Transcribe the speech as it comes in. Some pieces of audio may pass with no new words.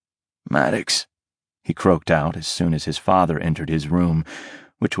"Maddox," he croaked out as soon as his father entered his room,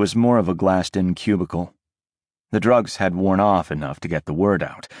 which was more of a glassed-in cubicle. The drugs had worn off enough to get the word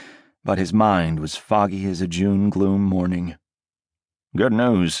out, but his mind was foggy as a June gloom morning. "Good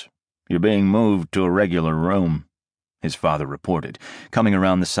news. You're being moved to a regular room," his father reported, coming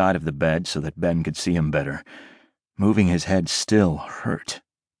around the side of the bed so that Ben could see him better. Moving his head still hurt.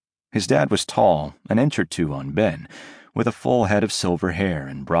 His dad was tall, an inch or two on Ben, with a full head of silver hair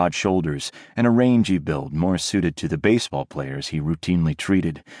and broad shoulders and a rangy build more suited to the baseball players he routinely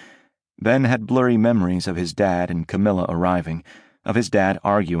treated. Ben had blurry memories of his dad and Camilla arriving, of his dad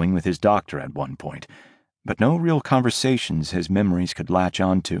arguing with his doctor at one point, but no real conversations his memories could latch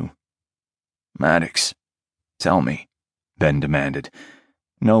onto. "Maddox, tell me," Ben demanded.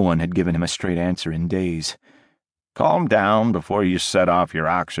 No one had given him a straight answer in days. "Calm down before you set off your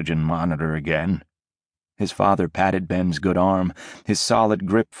oxygen monitor again." His father patted Ben's good arm, his solid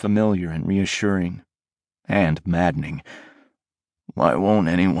grip familiar and reassuring. And maddening. "Why won't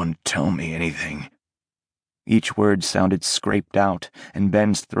anyone tell me anything?" Each word sounded scraped out, and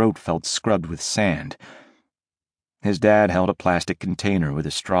Ben's throat felt scrubbed with sand. His dad held a plastic container with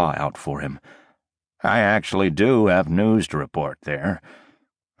a straw out for him. "I actually do have news to report there.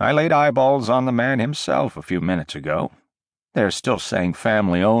 I laid eyeballs on the man himself a few minutes ago. They're still saying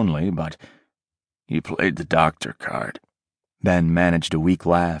family only, but—" "You played the doctor card." Ben managed a weak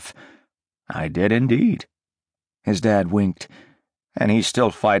laugh. "I did indeed." His dad winked. "And he's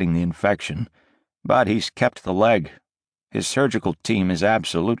still fighting the infection. But he's kept the leg. His surgical team is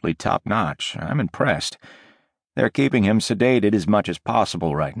absolutely top-notch. I'm impressed. They're keeping him sedated as much as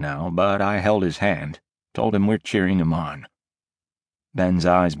possible right now, but I held his hand, told him we're cheering him on." Ben's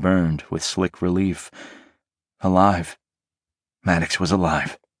eyes burned with slick relief. Alive. Maddox was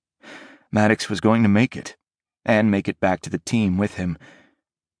alive. Maddox was going to make it, and make it back to the team with him.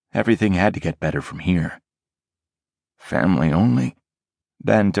 Everything had to get better from here. "Family only?"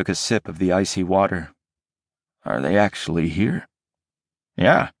 Ben took a sip of the icy water. "Are they actually here?"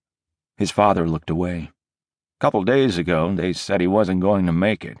 "Yeah." His father looked away. "Couple days ago, they said he wasn't going to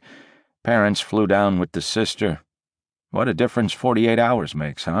make it. Parents flew down with the sister. What a difference 48 hours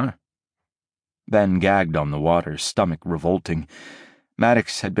makes, huh?" Ben gagged on the water, stomach revolting.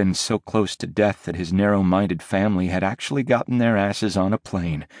 Maddox had been so close to death that his narrow-minded family had actually gotten their asses on a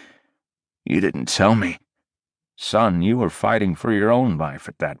plane. "You didn't tell me." "Son, you were fighting for your own life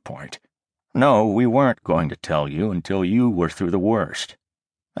at that point. No, we weren't going to tell you until you were through the worst.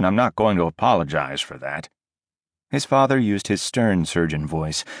 And I'm not going to apologize for that." His father used his stern surgeon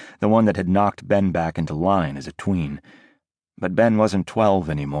voice, the one that had knocked Ben back into line as a tween. But Ben wasn't 12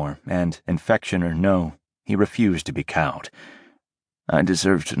 anymore, and, infection or no, he refused to be cowed. "I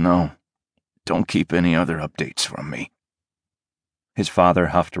deserve to know. Don't keep any other updates from me." His father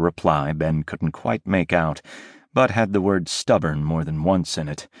huffed a reply Ben couldn't quite make out, but had the word stubborn more than once in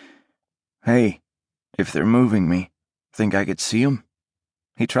it. "Hey, if they're moving me, think I could see 'em?"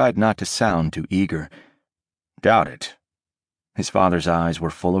 He tried not to sound too eager. "Doubt it." His father's eyes were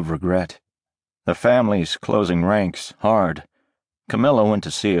full of regret. "The family's closing ranks hard. Camilla went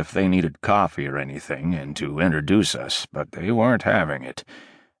to see if they needed coffee or anything and to introduce us, but they weren't having it.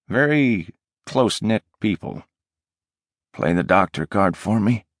 Very close-knit people." "Play the doctor card for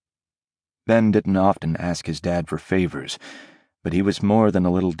me?" Ben didn't often ask his dad for favors, but he was more than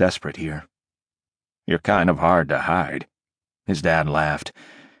a little desperate here. "You're kind of hard to hide." His dad laughed.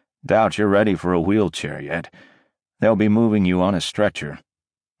 "Doubt you're ready for a wheelchair yet. They'll be moving you on a stretcher.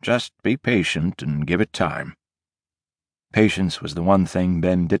 Just be patient and give it time." Patience was the one thing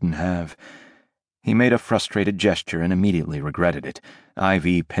Ben didn't have. He made a frustrated gesture and immediately regretted it,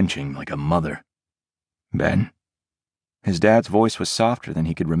 Ivy pinching like a mother. "Ben?" His dad's voice was softer than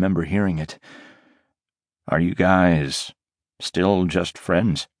he could remember hearing it. "Are you guys still just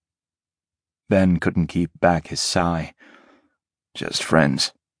friends?" Ben couldn't keep back his sigh. "Just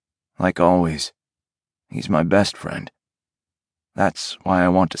friends. Like always. He's my best friend. That's why I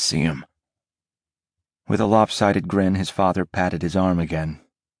want to see him." With a lopsided grin, his father patted his arm again.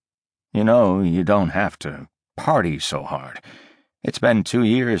 "You know, you don't have to party so hard. It's been 2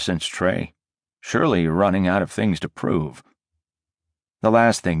 years since Trey. Surely you're running out of things to prove." The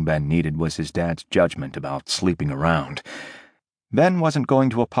last thing Ben needed was his dad's judgment about sleeping around. Ben wasn't going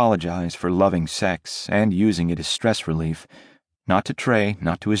to apologize for loving sex and using it as stress relief. Not to Trey,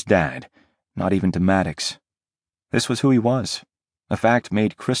 not to his dad, not even to Maddox. This was who he was, a fact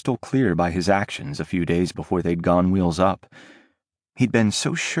made crystal clear by his actions a few days before they'd gone wheels up. He'd been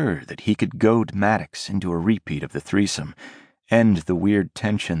so sure that he could goad Maddox into a repeat of the threesome, end the weird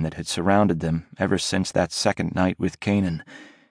tension that had surrounded them ever since that second night with Kanan.